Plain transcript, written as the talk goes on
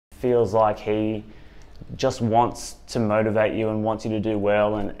feels like he just wants to motivate you and wants you to do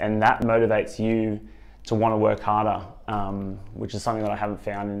well, and that motivates you to want to work harder, which is something that I haven't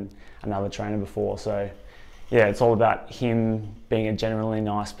found in another trainer before. So yeah, it's all about him being a generally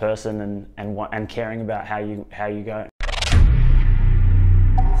nice person and caring about how you go.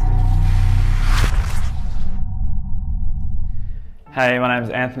 Hey, my name's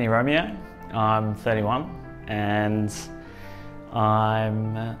Anthony Romeo. I'm 31 and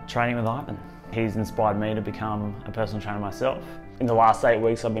I'm training with Ivan. He's inspired me to become a personal trainer myself. In the last 8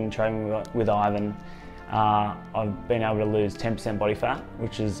 weeks I've been training with Ivan. I've been able to lose 10% body fat,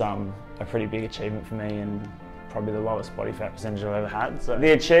 which is a pretty big achievement for me and probably the lowest body fat percentage I've ever had. So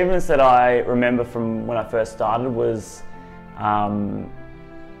the achievements that I remember from when I first started was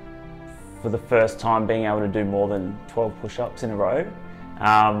for the first time being able to do more than 12 push-ups in a row.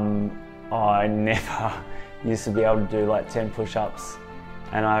 I never used to be able to do like 10 push-ups,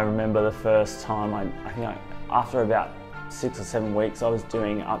 and I remember the first time, I think after about 6 or 7 weeks I was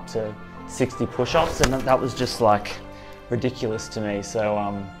doing up to 60 push-ups, and that was just like ridiculous to me.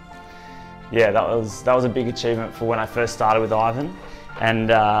 So yeah, that was a big achievement for when I first started with Ivan, and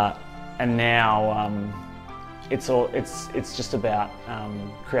now it's just about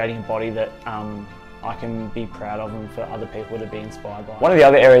creating a body that I can be proud of and for other people to be inspired by. One of the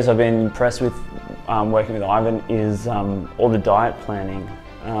other areas I've been impressed with working with Ivan is all the diet planning.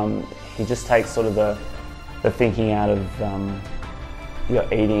 He just takes sort of the thinking out of your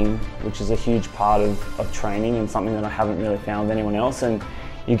eating, which is a huge part of training and something that I haven't really found with anyone else. And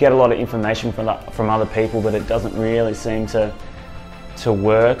you get a lot of information from other people, but it doesn't really seem to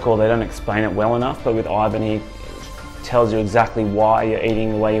work, or they don't explain it well enough. But with Ivan, he tells you exactly why you're eating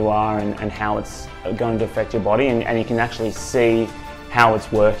the way you are and how it's going to affect your body, and you can actually see how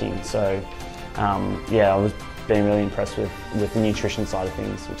it's working. So yeah, I was being really impressed with the nutrition side of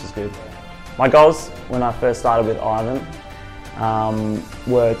things, which is good. My goals when I first started with Ivan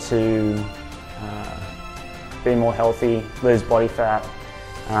were to be more healthy, lose body fat,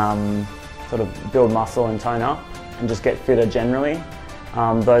 sort of build muscle and tone up, and just get fitter generally.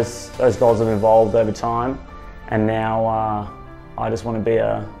 Those goals have evolved over time, and now I just want to be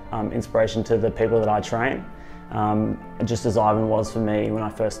an inspiration to the people that I train, just as Ivan was for me when I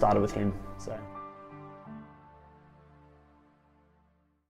first started with him. So.